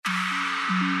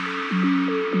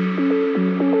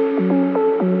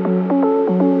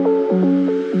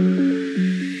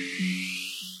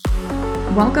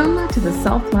Welcome to the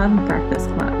Self-Love Breakfast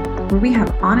Club, where we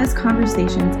have honest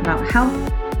conversations about health,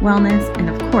 wellness, and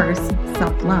of course,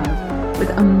 self-love with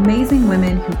amazing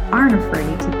women who aren't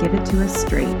afraid to give it to us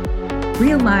straight.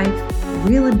 Real life,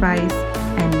 real advice,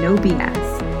 and no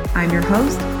BS. I'm your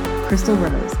host, Chrystal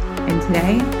Rose, and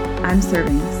today I'm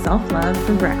serving self-love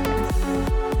for breakfast.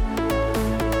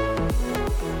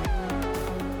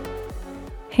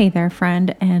 Hey there,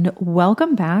 friend, and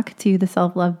welcome back to the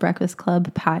Self-Love Breakfast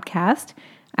Club podcast.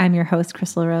 I'm your host,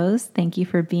 Chrystal Rose. Thank you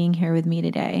for being here with me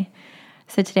today.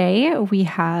 So today we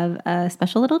have a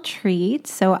special little treat.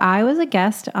 So I was a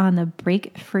guest on the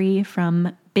Break Free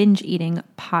from Binge Eating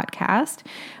podcast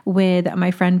with my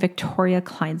friend Victoria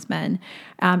Kleinsman.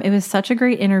 It was such a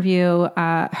great interview.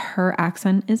 Her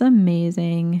accent is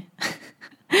amazing.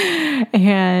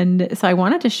 And so I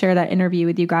wanted to share that interview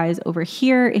with you guys over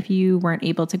here if you weren't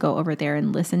able to go over there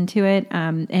and listen to it.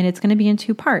 And it's going to be in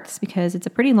two parts because it's a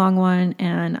pretty long one.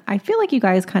 And I feel like you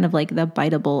guys kind of like the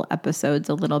biteable episodes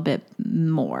a little bit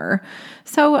more.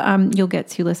 So you'll get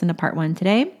to listen to part one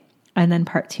today and then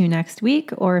part two next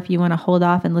week. Or if you want to hold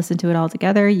off and listen to it all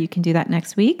together, you can do that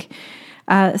next week.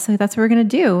 So that's what we're going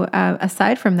to do.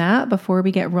 Aside from that, before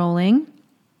we get rolling,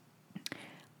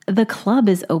 the club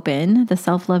is open, the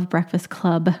Self-Love Breakfast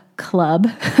Club.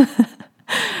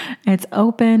 It's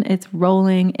open, it's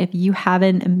rolling. If you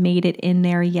haven't made it in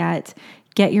there yet,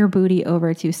 get your booty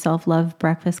over to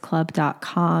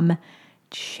selflovebreakfastclub.com.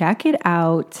 Check it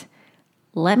out.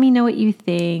 Let me know what you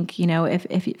think. You know, if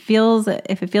it feels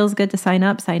good to sign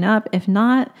up, sign up. If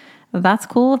not, that's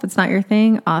cool. If it's not your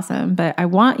thing, awesome. But I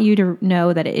want you to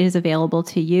know that it is available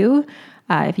to you.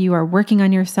 If you are working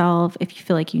on yourself, if you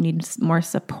feel like you need more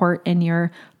support in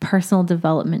your personal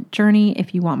development journey,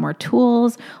 if you want more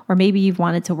tools, or maybe you've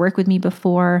wanted to work with me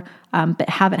before but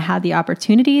haven't had the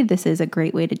opportunity, this is a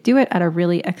great way to do it at a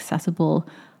really accessible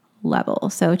level.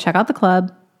 So check out the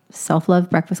club,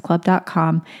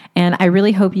 selflovebreakfastclub.com. And I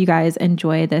really hope you guys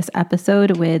enjoy this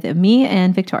episode with me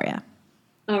and Victoria.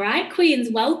 All right, Queens,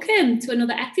 welcome to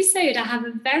another episode. I have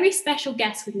a very special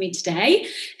guest with me today.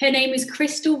 Her name is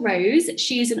Chrystal Rose.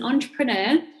 She is an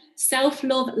entrepreneur,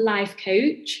 self-love life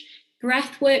coach,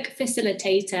 breathwork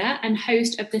facilitator, and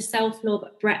host of the Self-Love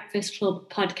Breakfast Club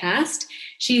podcast.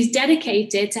 She's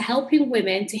dedicated to helping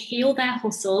women to heal their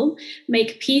hustle,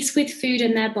 make peace with food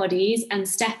and their bodies, and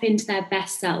step into their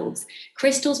best selves.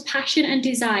 Chrystal's passion and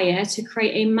desire to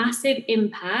create a massive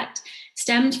impact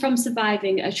stemmed from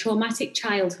surviving a traumatic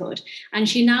childhood, and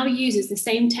she now uses the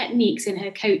same techniques in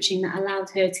her coaching that allowed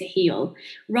her to heal.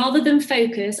 Rather than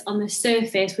focus on the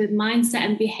surface with mindset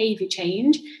and behavior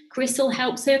change, Chrystal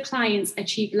helps her clients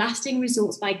achieve lasting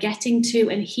results by getting to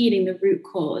and healing the root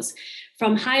cause.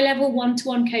 From high-level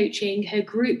one-to-one coaching, her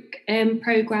group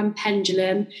program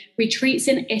Pendulum, retreats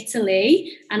in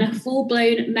Italy, and a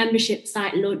full-blown membership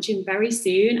site launching very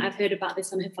soon. I've heard about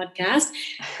this on her podcast.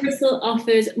 Chrystal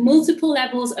offers multiple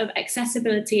levels of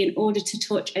accessibility in order to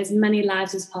touch as many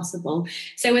lives as possible.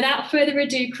 So without further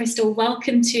ado, Chrystal,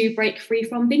 welcome to Break Free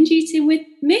from Binge Eating with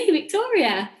me,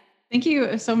 Victoria. Thank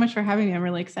you so much for having me. I'm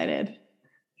really excited.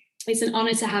 It's an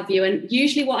honor to have you. And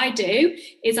usually what I do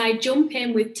is I jump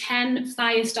in with 10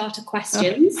 fire starter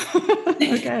questions. Oh.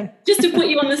 Okay. Just to put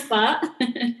you on the spot.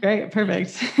 Great.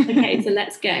 Perfect. Okay, so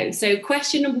let's go. So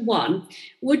question number one,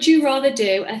 would you rather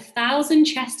do 1,000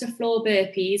 chest to floor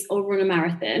burpees or run a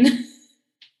marathon?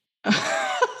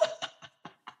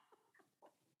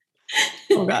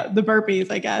 Oh God, the burpees,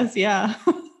 I guess. Yeah.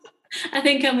 I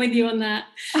think I'm with you on that.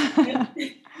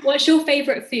 What's your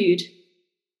favorite food?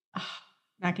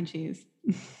 Mac and cheese.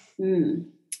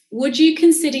 Would you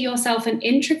consider yourself an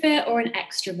introvert or an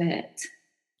extrovert?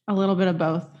 A little bit of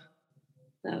both.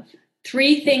 Love.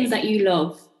 3 things that you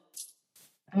love.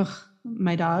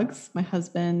 My dogs, my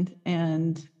husband,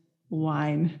 and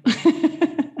wine.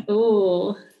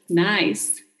 Oh,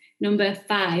 nice. Number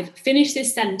 5, finish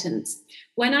this sentence.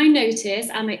 When I notice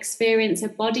I'm experiencing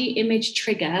a body image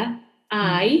trigger,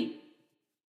 I...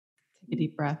 Take a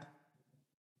deep breath.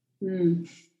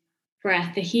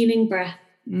 Breath, the healing breath.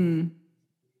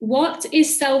 What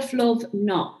is self-love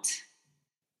not?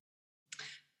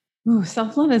 Ooh,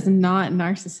 self-love is not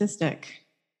narcissistic.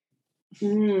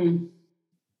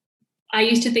 I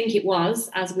used to think it was.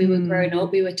 As we were growing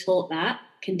up, we were taught that,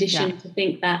 conditioned to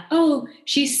think that, oh,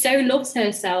 she so loves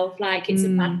herself, like it's a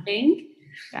bad thing.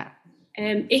 Yeah.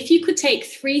 If you could take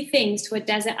 3 things to a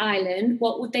desert island,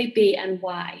 what would they be and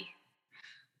why?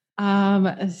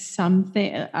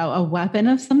 Something, a weapon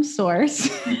of some sort,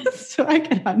 so I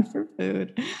can hunt for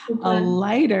food. A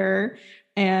lighter,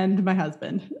 and my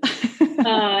husband. Oh,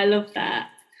 I love that.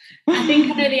 I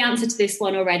think I know the answer to this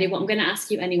one already, but I'm going to ask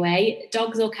you anyway.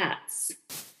 Dogs or cats?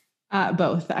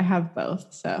 Both. I have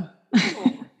both. So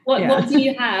What do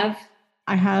you have?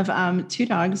 I have two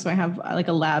dogs. So I have like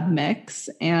a lab mix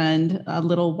and a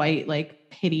little white like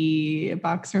pitty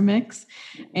boxer mix.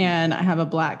 And I have a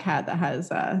black cat that has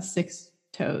 6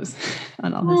 toes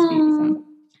on all his feet. So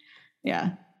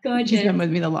yeah. Gorgeous. He's been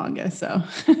with me the longest. So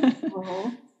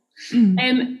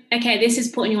okay, this is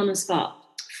putting you on the spot.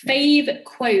 Fave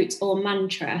quote or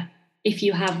mantra, if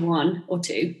you have one or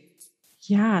two.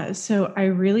 Yeah. So I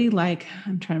really like,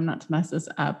 I'm trying not to mess this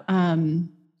up.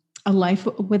 A life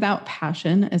without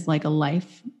passion is like a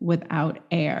life without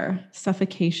air.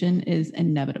 Suffocation is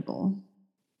inevitable.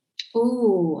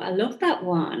 Oh, I love that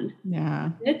one.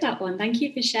 Yeah. I love that one. Thank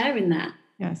you for sharing that.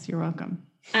 Yes, you're welcome.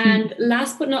 And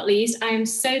last but not least, I am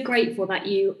so grateful that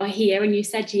you are here and you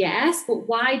said yes, but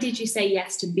why did you say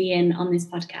yes to being on this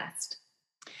podcast?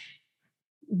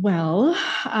 Well,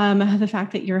 the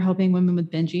fact that you're helping women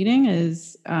with binge eating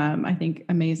is, I think,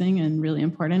 amazing and really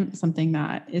important, something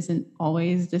that isn't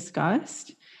always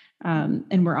discussed.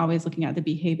 And we're always looking at the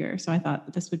behavior. So I thought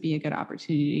that this would be a good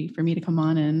opportunity for me to come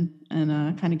on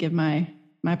and kind of give my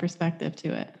perspective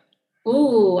to it.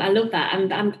 Oh, I love that. I'm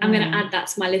going to add that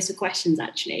to my list of questions,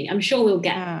 actually. I'm sure we'll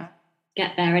get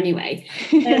there anyway.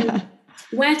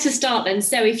 Where to start then?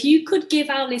 So if you could give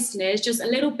our listeners just a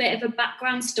little bit of a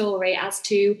background story as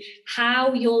to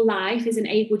how your life has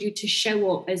enabled you to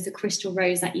show up as the Chrystal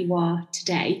Rose that you are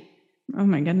today. Oh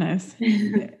my goodness.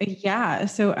 Yeah.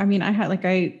 So, I mean, I had,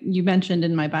 you mentioned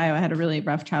in my bio, I had a really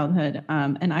rough childhood.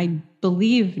 And I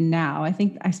believe now, I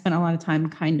think I spent a lot of time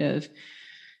kind of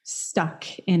stuck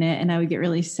in it, and I would get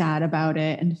really sad about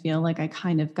it and feel like I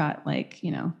kind of got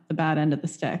the bad end of the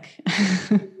stick.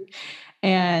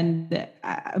 And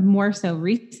more so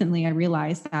recently, I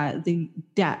realized that the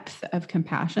depth of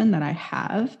compassion that I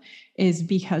have is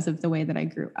because of the way that I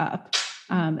grew up.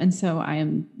 And so I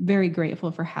am very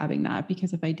grateful for having that,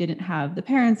 because if I didn't have the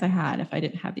parents I had, if I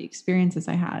didn't have the experiences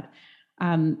I had,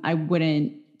 I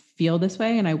wouldn't feel this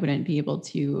way, and I wouldn't be able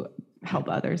to help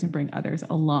others and bring others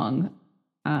along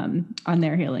on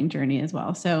their healing journey as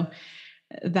well. So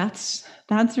that's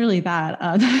really that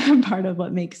part of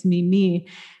what makes me me.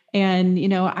 And,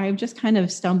 I've just kind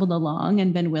of stumbled along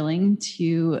and been willing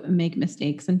to make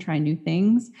mistakes and try new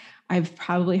things. I've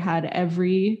probably had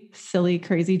every silly,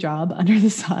 crazy job under the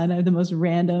sun. I have the most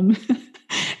random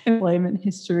employment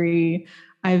history.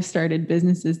 I've started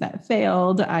businesses that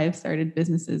failed. I've started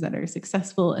businesses that are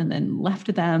successful and then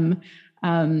left them.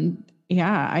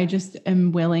 I just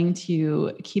am willing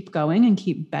to keep going and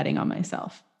keep betting on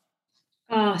myself.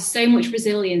 Oh, so much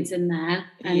resilience in there.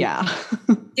 And yeah.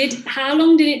 How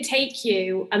long did it take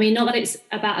you? I mean, not that it's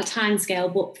about a time scale,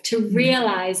 but to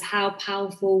realize how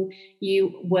powerful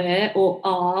you were or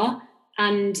are,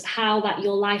 and how that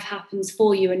your life happens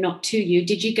for you and not to you.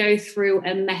 Did you go through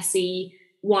a messy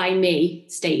why me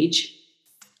stage?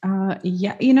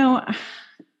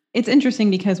 It's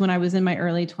interesting because when I was in my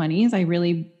early 20s, I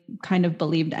really kind of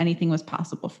believed anything was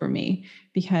possible for me,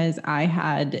 because I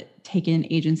had taken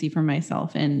agency for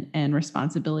myself and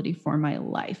responsibility for my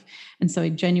life. And so I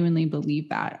genuinely believed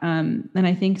that. And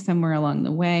I think somewhere along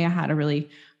the way, I had a really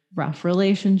rough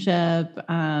relationship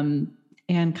and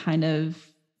kind of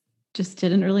just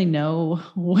didn't really know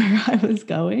where I was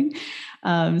going,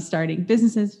 starting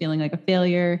businesses, feeling like a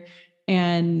failure.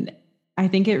 And I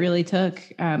think it really took,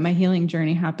 my healing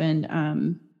journey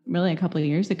happened really a couple of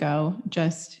years ago.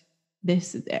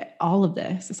 All of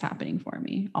this is happening for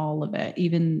me, all of it,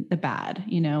 even the bad,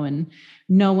 and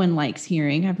no one likes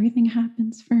hearing everything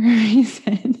happens for a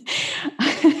reason.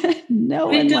 No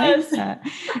one likes that.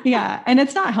 Yeah. And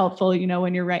it's not helpful,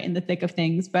 when you're right in the thick of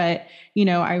things, but,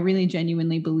 I really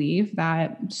genuinely believe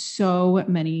that so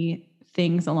many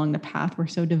things along the path were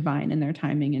so divine in their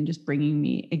timing and just bringing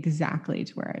me exactly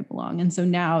to where I belong. And so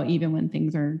now, even when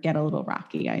things get a little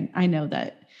rocky, I know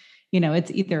that,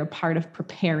 it's either a part of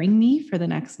preparing me for the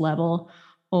next level,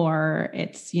 or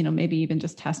it's, maybe even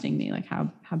just testing me, like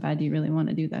how bad do you really want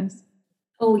to do this?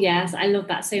 Oh yes, I love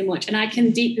that so much. And I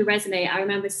can deeply resonate. I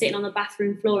remember sitting on the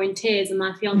bathroom floor in tears, and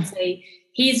my fiance,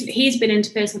 he's been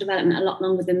into personal development a lot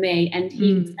longer than me. And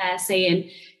he was there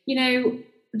saying,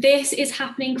 this is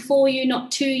happening for you, not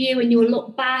to you. And you'll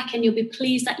look back and you'll be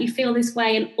pleased that you feel this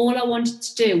way. And all I wanted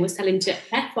to do was tell him to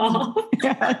F off.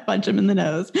 Yeah, punch him in the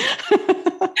nose.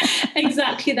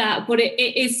 Exactly that. But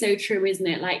it is so true, isn't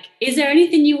it? Like, is there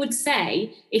anything you would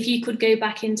say if you could go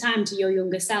back in time to your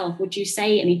younger self? Would you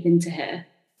say anything to her?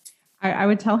 I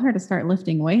would tell her to start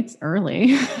lifting weights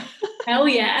early. Hell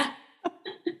yeah.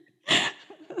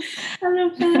 I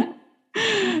love that.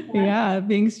 Yeah,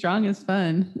 being strong is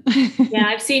fun. Yeah,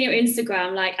 I've seen your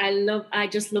Instagram. Like, I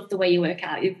just love the way you work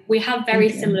out. We have very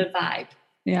similar vibe.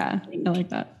 Yeah, I like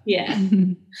that. Yeah.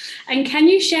 And can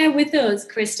you share with us,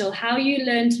 Chrystal, how you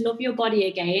learned to love your body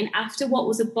again after what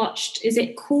was a botched, is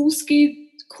it cool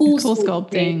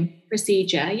sculpting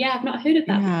procedure? Yeah, I've not heard of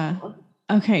that before.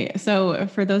 Okay, so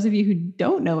for those of you who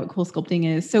don't know what cool sculpting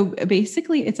is, so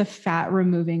basically it's a fat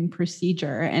removing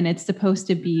procedure, and it's supposed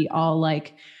to be all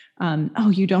like, oh,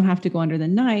 you don't have to go under the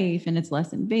knife and it's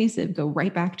less invasive. Go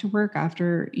right back to work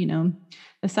after,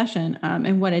 the session.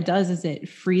 And what it does is it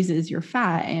freezes your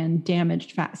fat, and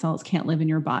damaged fat cells can't live in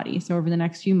your body. So over the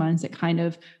next few months, it kind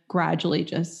of gradually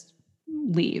just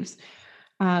leaves.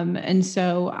 And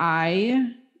so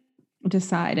I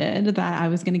decided that I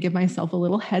was going to give myself a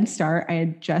little head start. I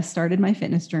had just started my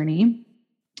fitness journey.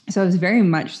 So I was very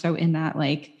much so in that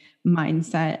like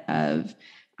mindset of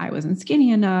I wasn't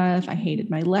skinny enough. I hated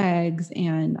my legs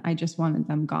and I just wanted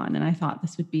them gone. And I thought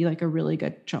this would be like a really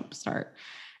good jump start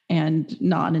and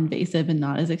non-invasive and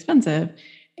not as expensive.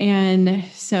 And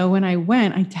so when I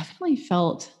went, I definitely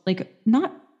felt like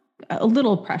not a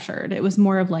little pressured. It was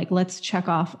more of like, let's check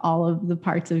off all of the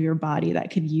parts of your body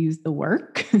that could use the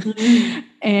work. Mm-hmm.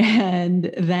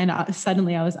 And then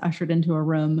suddenly I was ushered into a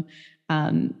room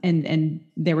and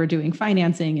they were doing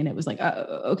financing, and it was like,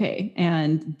 oh, okay.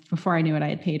 And before I knew it, I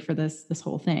had paid for this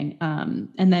whole thing.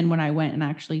 And then when I went and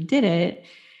actually did it,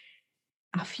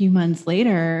 a few months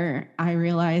later, I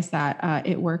realized that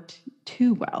it worked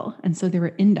too well. And so there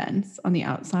were indents on the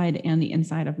outside and the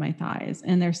inside of my thighs.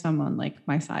 And there's some on like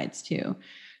my sides too.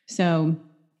 So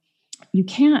you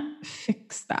can't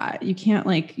fix that. You can't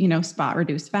like, spot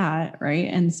reduce fat, right?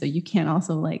 And so you can't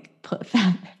also like put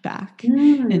fat back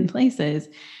in places.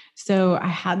 So I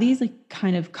had these like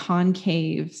kind of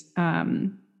concave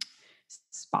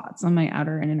spots on my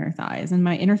outer and inner thighs, and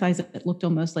my inner thighs, it looked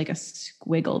almost like a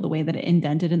squiggle the way that it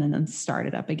indented and then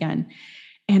started up again.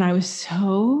 And I was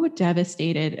so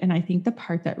devastated. And I think the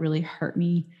part that really hurt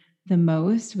me the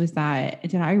most was that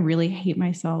did I really hate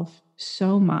myself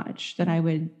so much that I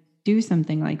would do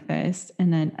something like this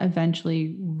and then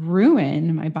eventually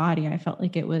ruin my body? I felt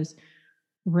like it was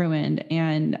ruined.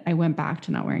 And I went back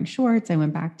to not wearing shorts. I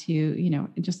went back to,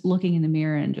 just looking in the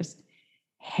mirror and just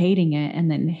hating it, and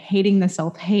then hating the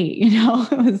self-hate.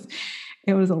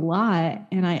 It was a lot.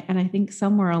 And I think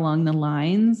somewhere along the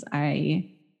lines,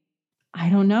 I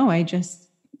don't know. I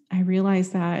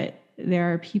realized that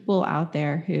there are people out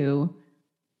there who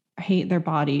hate their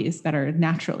bodies that are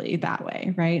naturally that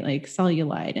way, right? Like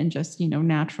cellulite and just,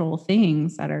 natural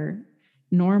things that are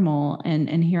normal.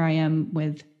 And here I am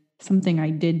with something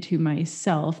I did to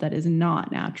myself that is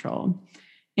not natural.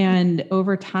 And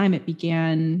over time, it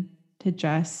began to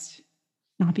just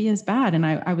not be as bad. And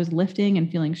I was lifting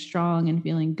and feeling strong and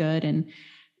feeling good, and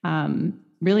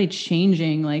really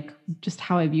changing like just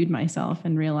how I viewed myself,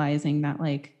 and realizing that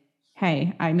like,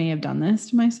 hey, I may have done this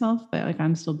to myself, but like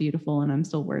I'm still beautiful and I'm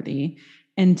still worthy.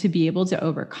 And to be able to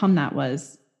overcome that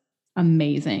was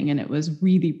amazing. And it was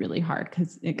really, really hard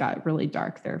because it got really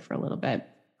dark there for a little bit.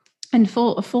 And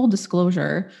full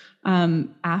disclosure,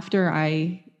 after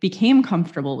I became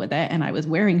comfortable with it and I was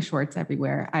wearing shorts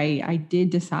everywhere, I did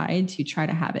decide to try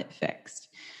to have it fixed.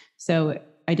 So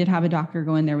I did have a doctor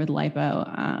go in there with lipo,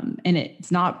 and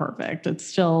it's not perfect. It's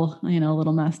still, a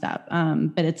little messed up,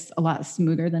 but it's a lot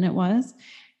smoother than it was.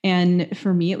 And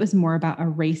for me, it was more about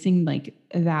erasing like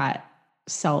that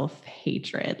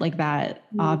self-hatred, like that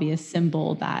obvious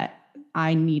symbol that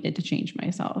I needed to change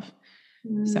myself.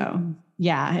 So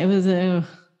yeah, it was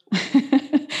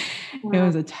it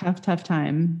was a tough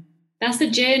time. That's the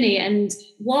journey. And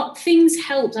what things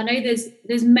helped? I know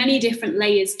there's many different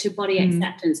layers to body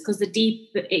acceptance, because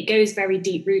it goes very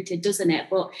deep rooted, doesn't it?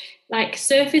 But like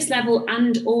surface level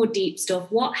and or deep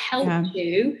stuff, what helped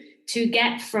you to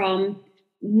get from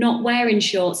not wearing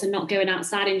shorts and not going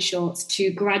outside in shorts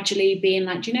to gradually being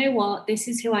like, do you know what? This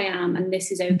is who I am and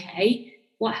this is okay.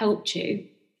 What helped you?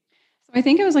 So I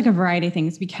think it was like a variety of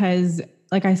things, because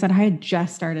like I said, I had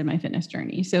just started my fitness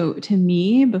journey. So to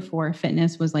me, before,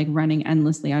 fitness was like running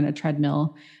endlessly on a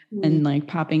treadmill and like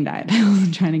popping diet pills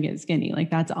and trying to get skinny. Like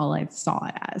that's all I saw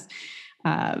it as.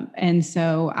 And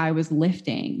so I was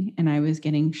lifting and I was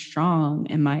getting strong,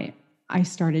 and I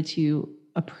started to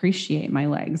appreciate my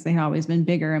legs. They had always been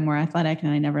bigger and more athletic,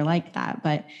 and I never liked that.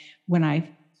 But when I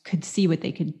could see what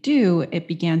they could do, it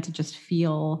began to just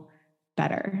feel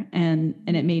better, and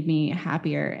it made me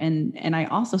happier. And I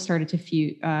also started to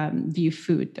view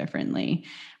food differently.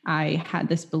 I had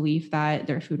this belief that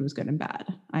their food was good and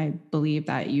bad. I believe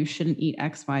that you shouldn't eat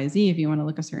X, Y, Z if you want to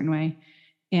look a certain way.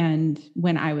 And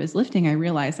when I was lifting, I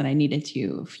realized that I needed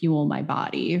to fuel my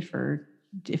body for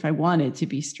if I wanted to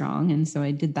be strong. And so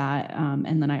I did that.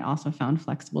 And then I also found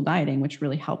flexible dieting, which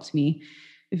really helped me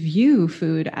view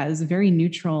food as very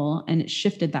neutral, and it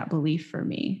shifted that belief for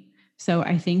me. So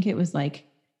I think it was like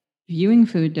viewing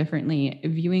food differently,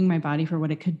 viewing my body for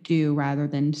what it could do rather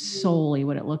than solely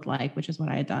what it looked like, which is what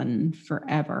I had done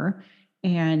forever.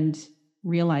 And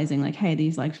realizing like, hey,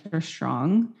 these legs are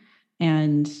strong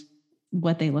and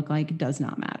what they look like does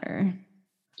not matter.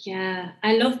 Yeah,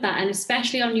 I love that. And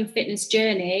especially on your fitness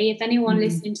journey, if anyone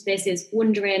listening to this is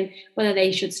wondering whether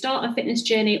they should start a fitness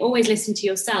journey, always listen to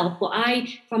yourself. But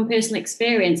from personal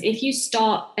experience, if you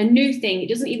start a new thing, it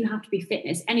doesn't even have to be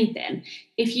fitness, anything.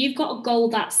 If you've got a goal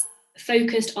that's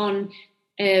focused on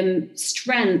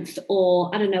strength,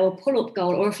 or I don't know, a pull-up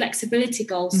goal or a flexibility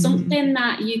goal, something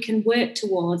that you can work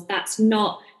towards that's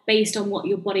not based on what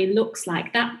your body looks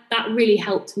like, that really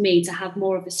helped me to have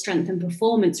more of a strength and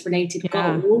performance related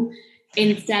goal,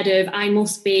 instead of I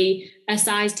must be a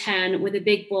size 10 with a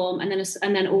big bum and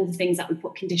then all the things that we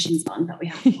put conditions on that we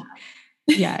have to have.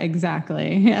 Yeah,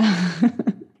 exactly. Yeah. That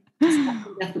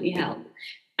can definitely help.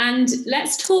 And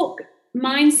let's talk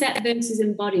mindset versus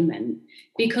embodiment,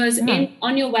 because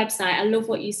on your website, I love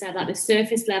what you said, like the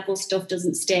surface level stuff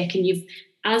doesn't stick. And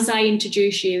as I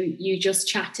introduced you, you just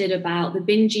chatted about the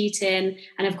binge eating,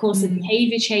 and of course the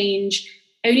behavior change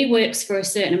only works for a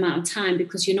certain amount of time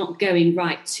because you're not going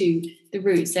right to the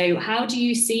root. So how do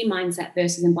you see mindset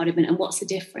versus embodiment, and what's the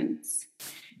difference?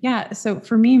 Yeah. So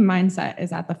for me, mindset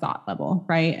is at the thought level,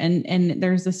 right? And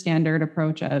there's a standard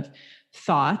approach of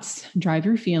thoughts drive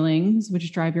your feelings,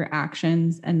 which drive your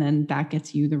actions, and then that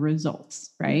gets you the results,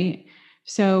 right?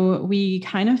 So we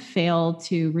kind of fail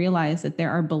to realize that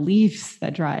there are beliefs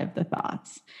that drive the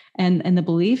thoughts, and the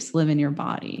beliefs live in your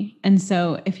body. And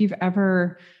so if you've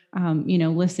ever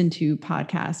listened to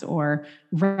podcasts or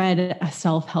read a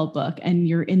self-help book and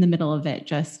you're in the middle of it,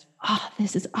 just, oh,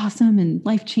 this is awesome and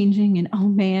life-changing. And oh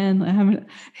man,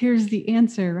 here's the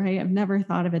answer, right? I've never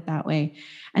thought of it that way.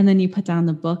 And then you put down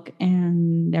the book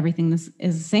and everything is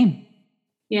the same.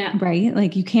 Yeah. Right.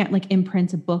 Like you can't like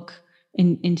imprint a book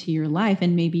into your life.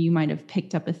 And maybe you might have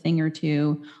picked up a thing or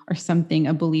two or something,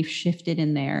 a belief shifted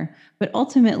in there, but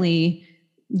ultimately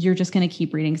you're just going to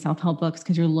keep reading self-help books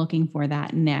because you're looking for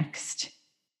that next.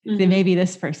 Then maybe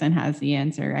this person has the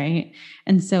answer, right?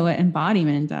 And so what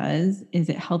embodiment does is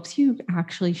it helps you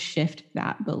actually shift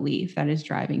that belief that is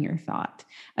driving your thought,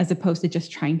 as opposed to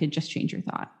just trying to just change your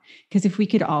thought. Because if we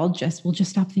could all we'll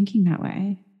just stop thinking that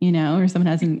way, or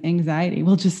someone has an anxiety,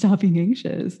 we'll just stop being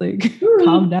anxious, like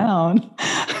calm down,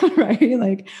 right?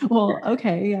 Like, well,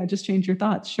 okay, yeah, just change your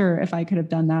thoughts. Sure. If I could have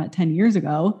done that 10 years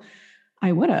ago,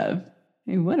 I would have.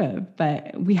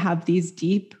 But we have these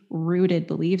deep rooted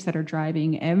beliefs that are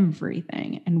driving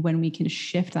everything. And when we can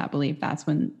shift that belief, that's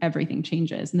when everything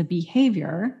changes and the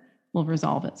behavior will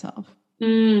resolve itself.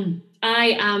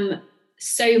 I am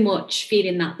so much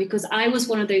feeling that, because I was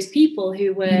one of those people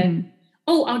who were,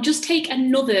 I'll just take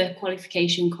another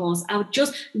qualification course.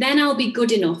 Then I'll be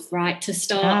good enough, right, to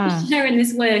start sharing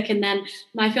this work. And then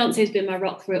my fiance has been my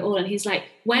rock through it all. And he's like,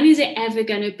 when is it ever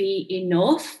going to be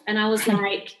enough? And I was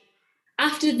like,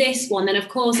 after this one, then of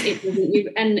course it doesn't,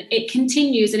 and it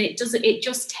continues, and it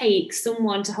just takes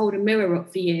someone to hold a mirror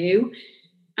up for you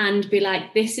and be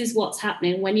like, this is what's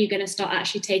happening, when you're going to start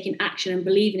actually taking action and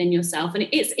believing in yourself. And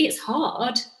it's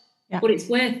hard, but it's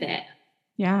worth it.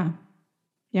 Yeah,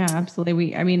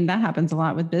 absolutely. That happens a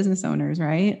lot with business owners,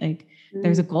 right? Like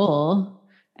there's a goal,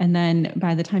 and then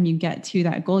by the time you get to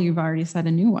that goal, you've already set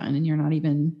a new one, and you're not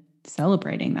even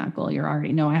celebrating that goal. You're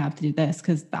already, no, I have to do this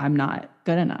because I'm not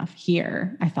good enough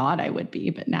here. I thought I would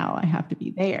be, but now I have to be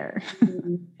there.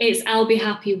 It's I'll be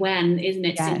happy when, isn't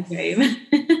it? Yes. Syndrome.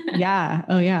 Yeah.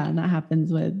 Oh yeah. And that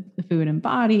happens with the food and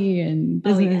body and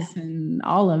business and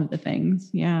all of the things.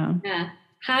 Yeah. Yeah.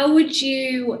 How would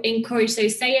you encourage, so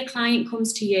say a client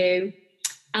comes to you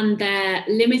and their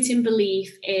limiting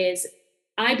belief is,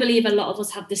 I believe a lot of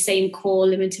us have the same core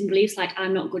limiting beliefs, like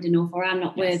I'm not good enough or I'm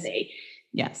not worthy.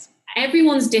 Yes.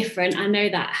 Everyone's different. I know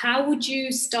that. How would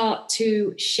you start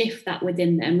to shift that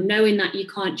within them, knowing that you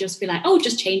can't just be like, oh,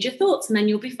 just change your thoughts and then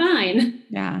you'll be fine?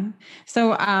 Yeah. So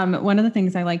one of the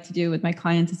things I like to do with my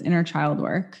clients is inner child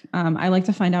work. I like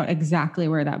to find out exactly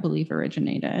where that belief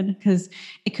originated, because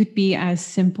it could be as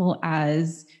simple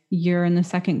as you're in the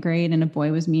second grade and a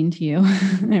boy was mean to you,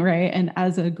 right? And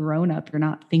as a grown-up, you're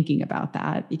not thinking about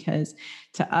that, because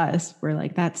to us, we're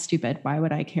like, that's stupid. Why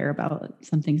would I care about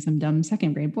something some dumb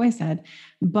second grade boy said?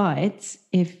 But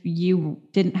if you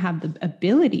didn't have the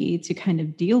ability to kind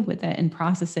of deal with it and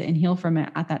process it and heal from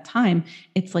it at that time,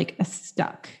 it's like a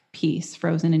stuck. piece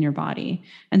frozen in your body.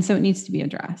 And so it needs to be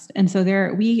addressed. And so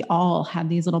we all have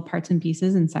these little parts and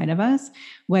pieces inside of us,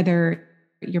 whether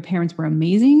your parents were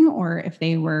amazing or if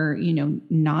they were,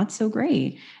 not so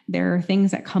great. There are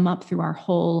things that come up through our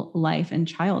whole life and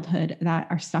childhood that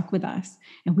are stuck with us.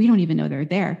 And we don't even know they're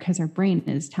there because our brain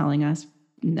is telling us,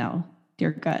 no,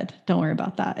 you're good. Don't worry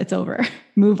about that. It's over.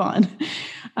 Move on.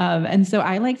 And so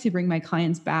I like to bring my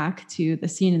clients back to the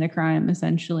scene of the crime,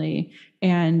 essentially,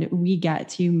 and we get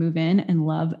to move in and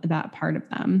love that part of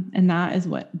them. And that is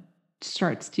what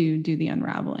starts to do the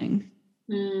unraveling.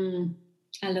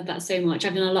 I love that so much.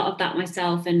 I've done a lot of that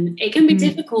myself, and it can be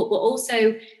difficult, but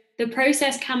also the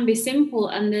process can be simple.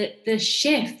 And the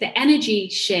shift, the energy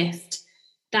shift,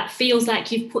 that feels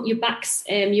like you've put your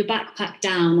backpack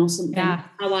down or something,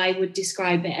 how I would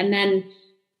describe it. And then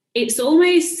it's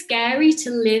almost scary to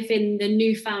live in the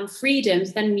newfound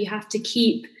freedoms. Then you have to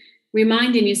keep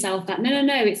reminding yourself that, no,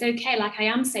 it's okay. Like, I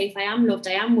am safe, I am loved,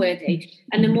 I am worthy.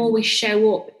 And the more we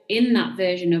show up in that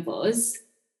version of us,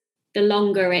 the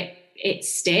longer it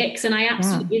sticks. And I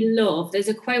absolutely love, there's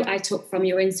a quote I took from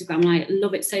your Instagram, and I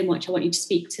love it so much. I want you to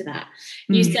speak to that.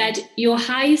 You said, your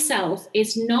higher self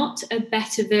is not a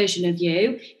better version of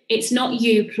you. It's not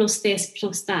you plus this,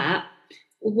 plus that.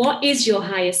 What is your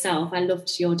higher self? I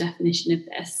loved your definition of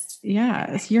this.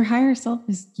 Yes. Your higher self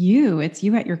is you. It's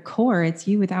you at your core. It's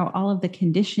you without all of the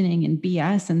conditioning and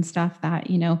BS and stuff that,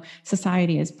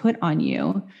 society has put on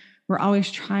you. We're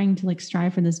always trying to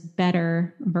strive for this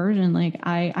better version. Like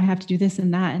I have to do this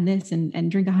and that and this and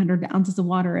drink 100 ounces of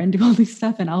water and do all this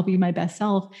stuff and I'll be my best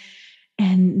self.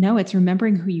 And no, it's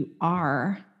remembering who you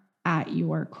are at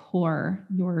your core,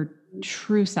 your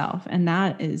true self. And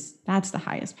that's the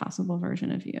highest possible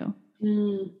version of you.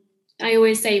 I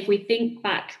always say, if we think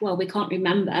back, well, we can't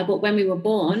remember, but when we were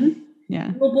born, we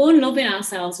were born loving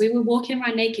ourselves. We were walking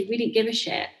around naked. We didn't give a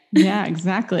shit. Yeah,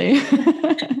 exactly.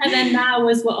 And then now,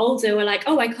 as we're older, we're like,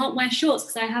 oh, I can't wear shorts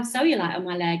because I have cellulite on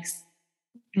my legs.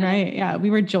 Right. Yeah. We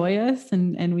were joyous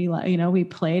and we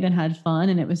played and had fun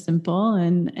and it was simple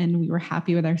and we were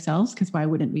happy with ourselves, because why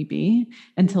wouldn't we be,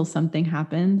 until something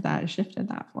happened that shifted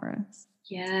that for us.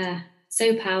 Yeah.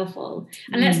 So powerful.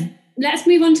 And let's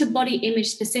move on to body image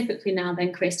specifically now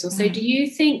then, Chrystal. So do you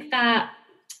think that,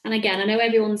 and again, I know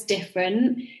everyone's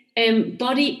different,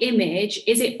 body image,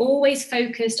 is it always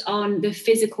focused on the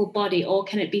physical body, or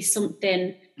can it be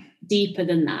something deeper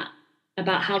than that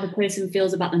about how the person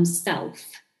feels about themselves?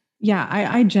 Yeah,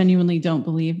 I genuinely don't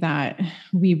believe that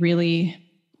we really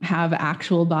have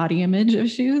actual body image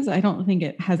issues. I don't think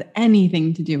it has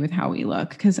anything to do with how we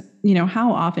look, because,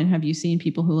 how often have you seen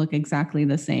people who look exactly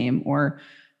the same, or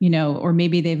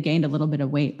maybe they've gained a little bit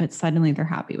of weight, but suddenly they're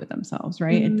happy with themselves,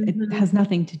 right? It has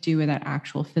nothing to do with that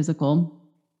actual physical.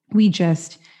 We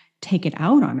just take it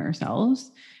out on ourselves,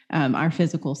 our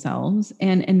physical selves.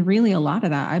 And really a lot of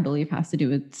that, I believe, has to do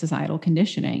with societal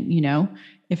conditioning.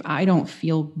 If I don't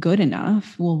feel good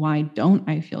enough, well, why don't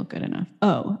I feel good enough?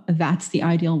 Oh, that's the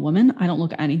ideal woman. I don't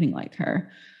look anything like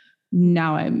her.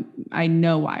 Now I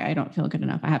know why I don't feel good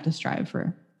enough. I have to strive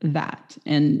for that.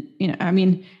 And,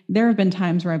 there have been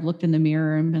times where I've looked in the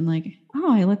mirror and been like,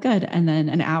 oh, I look good. And then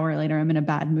an hour later, I'm in a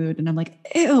bad mood and I'm like,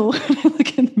 ew, I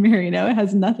look in the mirror, it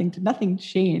has nothing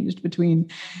changed between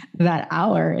that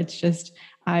hour. It's just,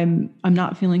 I'm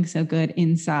not feeling so good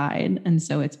inside. And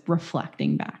so it's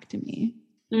reflecting back to me.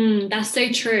 That's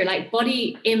so true. Like,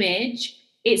 body image,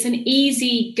 it's an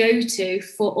easy go-to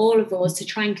for all of us to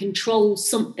try and control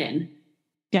something.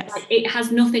 Yes. Like, it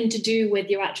has nothing to do with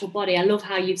your actual body. I love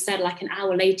how you've said, like, an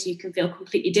hour later, you can feel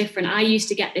completely different. I used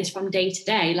to get this from day to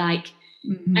day,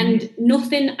 and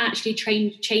nothing actually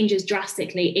changes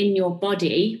drastically in your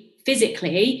body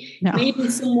physically. No. Maybe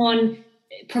someone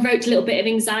provoked a little bit of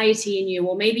anxiety in you,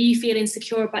 or maybe you feel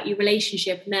insecure about your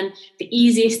relationship. And then the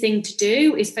easiest thing to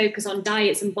do is focus on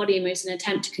diets and body image and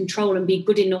attempt to control and be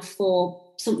good enough for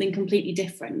something completely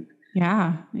different.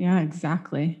 Yeah,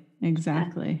 exactly.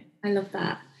 I love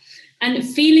that. And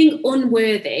feeling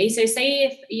unworthy. So say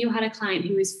if you had a client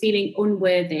who was feeling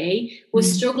unworthy,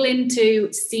 was struggling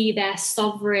to see their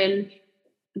sovereign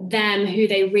them, who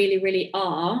they really, really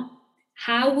are,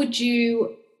 how would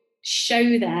you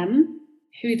show them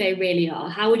who they really are?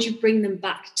 How would you bring them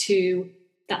back to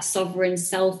that sovereign,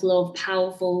 self-love,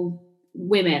 powerful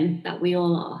women that we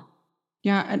all are?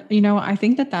 Yeah. I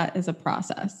think that is a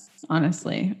process,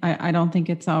 honestly. I don't think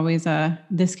it's always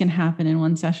this can happen in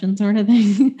one session sort of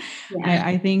thing. Yeah.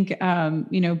 I think,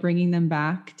 bringing them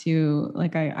back to,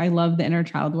 like, I love the inner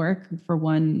child work for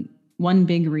one one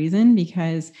big reason,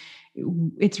 because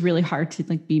it's really hard to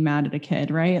like be mad at a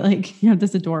kid, right? Like you have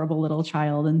this adorable little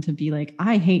child and to be like,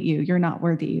 I hate you, you're not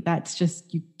worthy. That's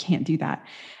just, you can't do that.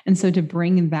 And so to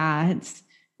bring that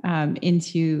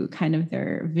into kind of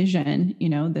their vision,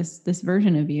 this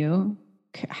version of you,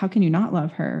 how can you not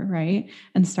love her? Right.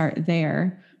 And start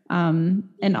there.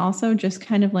 And also just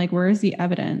kind of like, where is the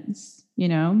evidence,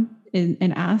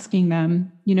 and asking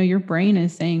them, your brain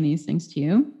is saying these things to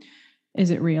you. Is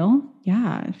it real?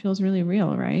 Yeah, it feels really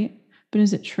real, right? But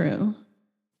is it true?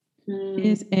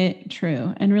 Is it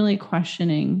true? And really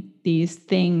questioning these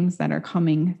things that are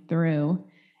coming through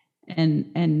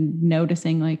and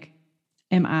noticing like,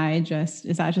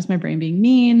 is that just my brain being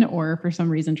mean, or for some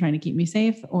reason trying to keep me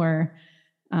safe? Or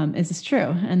is this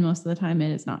true? And most of the time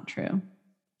it is not true.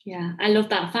 Yeah, I love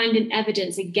that. Finding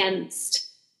evidence against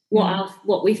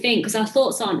what we think, because our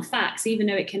thoughts aren't facts, even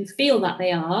though it can feel that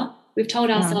they are. We've told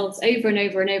ourselves over and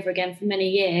over and over again for many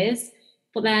years,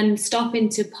 but then stopping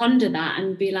to ponder that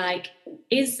and be like,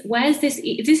 where's this?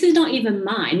 This is not even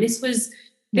mine. This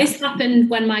happened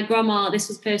when my grandma, this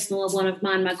was personal, one of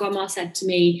mine, my grandma said to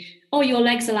me, oh, your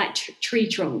legs are like tree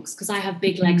trunks, because I have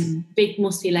big legs, big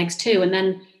muscly legs too. And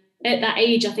then at that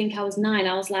age, I think I was 9,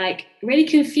 I was like really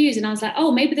confused. And I was like,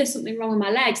 oh, maybe there's something wrong with my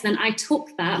legs. And then I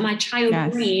took that, my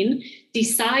child brain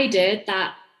decided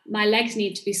that my legs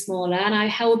need to be smaller. And I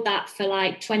held that for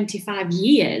like 25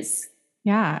 years.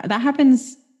 Yeah, that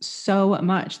happens so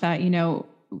much that,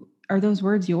 are those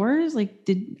words yours? Like,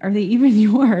 are they even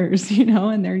yours?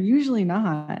 And they're usually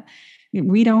not.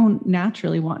 We don't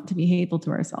naturally want to be hateful to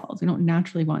ourselves. We don't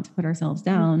naturally want to put ourselves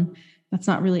down. That's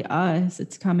not really us.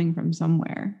 It's coming from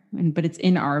somewhere, but it's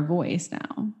in our voice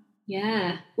now.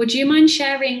 Yeah. Would you mind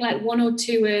sharing like 1 or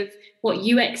 2 of what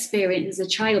you experienced as a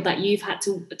child that you've had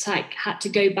to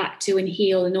go back to and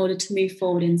heal in order to move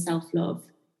forward in self-love?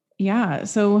 Yeah.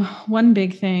 So one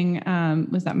big thing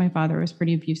was that my father was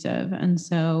pretty abusive. And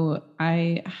so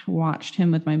I watched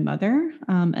him with my mother.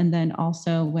 And then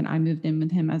also when I moved in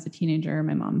with him as a teenager,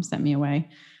 my mom sent me away.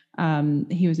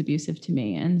 He was abusive to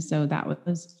me. And so that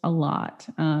was a lot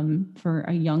for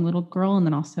a young little girl, and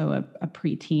then also a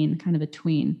preteen, kind of a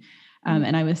tween.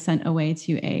 And I was sent away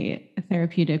to a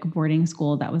therapeutic boarding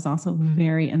school that was also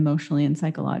very emotionally and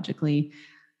psychologically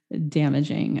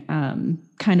damaging,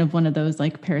 kind of one of those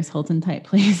like Paris Hilton type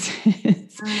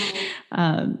places.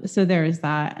 So there is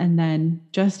that. And then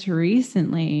just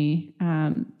recently,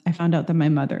 I found out that my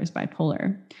mother is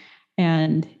bipolar,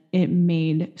 and it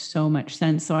made so much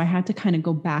sense. So I had to kind of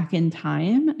go back in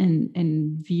time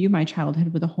and view my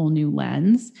childhood with a whole new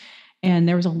lens. And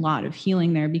there was a lot of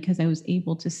healing there, because I was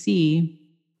able to see,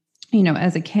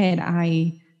 as a kid,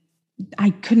 I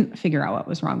couldn't figure out what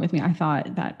was wrong with me. I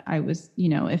thought that I was,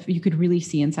 if you could really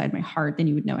see inside my heart, then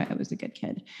you would know I was a good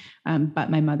kid. But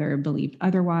my mother believed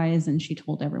otherwise, and she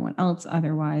told everyone else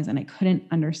otherwise. And I couldn't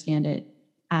understand it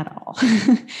at all.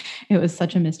 It was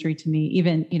such a mystery to me,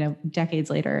 even, decades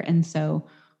later. And so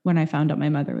when I found out my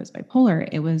mother was bipolar,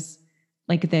 it was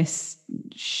like this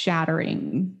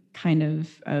shattering kind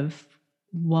of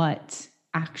what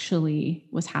actually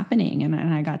was happening. And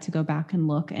I got to go back and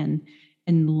look and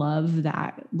love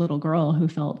that little girl who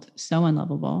felt so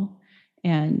unlovable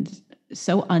and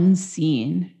so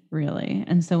unseen, really.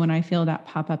 And so when I feel that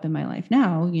pop up in my life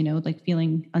now, like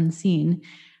feeling unseen,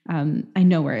 I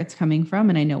know where it's coming from,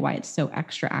 and I know why it's so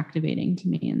extra activating to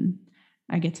me. And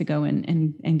I get to go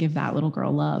and give that little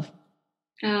girl love.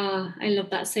 Oh, I love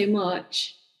that so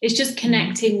much. It's just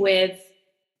connecting with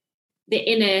the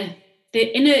inner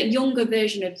younger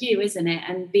version of you, isn't it?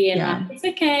 And being like, it's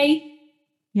okay.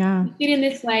 Yeah. You're feeling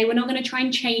this way. We're not going to try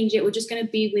and change it. We're just going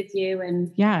to be with you.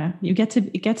 And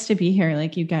it gets to be here.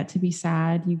 Like, you get to be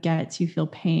sad. You get to feel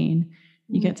pain.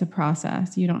 You get to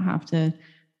process. You don't have to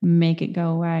make it go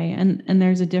away. And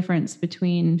there's a difference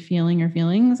between feeling your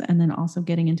feelings and then also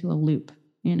getting into a loop,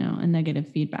 a negative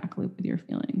feedback loop with your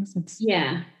feelings.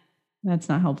 That's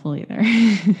not helpful either.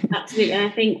 Absolutely. And I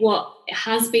think what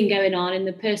has been going on in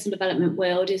the personal development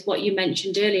world is what you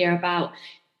mentioned earlier about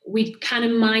we kind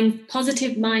of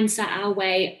positive mindset our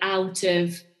way out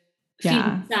of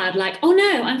feeling sad. Like, oh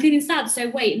no, I'm feeling sad.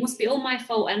 So wait, it must be all my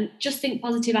fault. And just think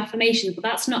positive affirmations. But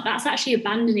that's actually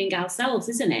abandoning ourselves,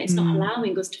 isn't it? It's not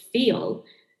allowing us to feel.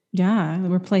 Yeah.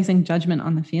 We're placing judgment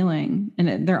on the feeling, and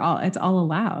it's all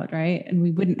allowed. Right. And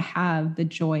we wouldn't have the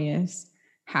joyous,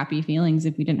 happy feelings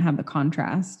if we didn't have the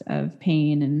contrast of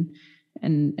pain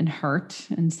and hurt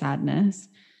and sadness.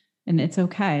 And it's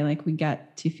okay. Like, we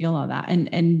get to feel all that.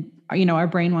 And our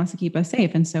brain wants to keep us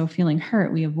safe. And so feeling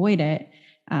hurt, we avoid it.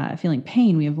 Feeling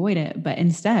pain, we avoid it. But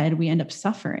instead we end up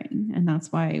suffering. And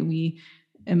that's why we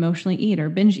emotionally eat or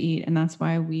binge eat. And that's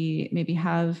why we maybe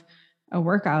have a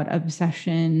workout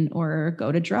obsession or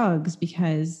go to drugs,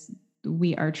 because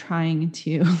we are trying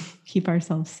to keep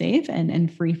ourselves safe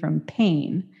and free from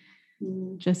pain.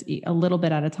 Just eat a little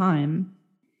bit at a time.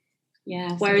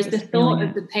 Yeah. Whereas the thought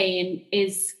of the pain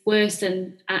is worse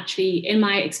than actually, in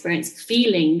my experience,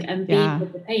 feeling and being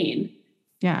with the pain.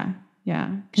 Yeah.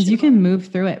 Yeah. Because you can move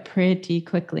through it pretty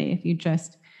quickly if you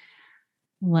just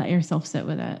let yourself sit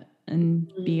with it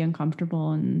and be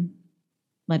uncomfortable and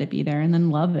let it be there and then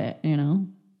love it.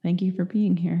 Thank you for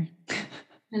being here.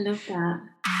 I love that.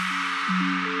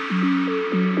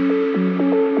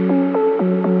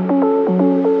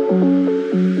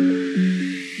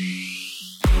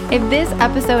 If this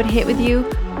episode hit with you,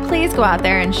 please go out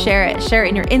there and share it. Share it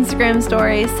in your Instagram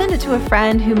stories, send it to a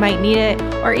friend who might need it,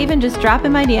 or even just drop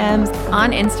in my DMs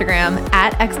on Instagram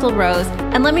 @XTilRose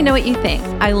and let me know what you think.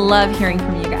 I love hearing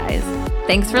from you guys.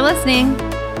 Thanks for listening.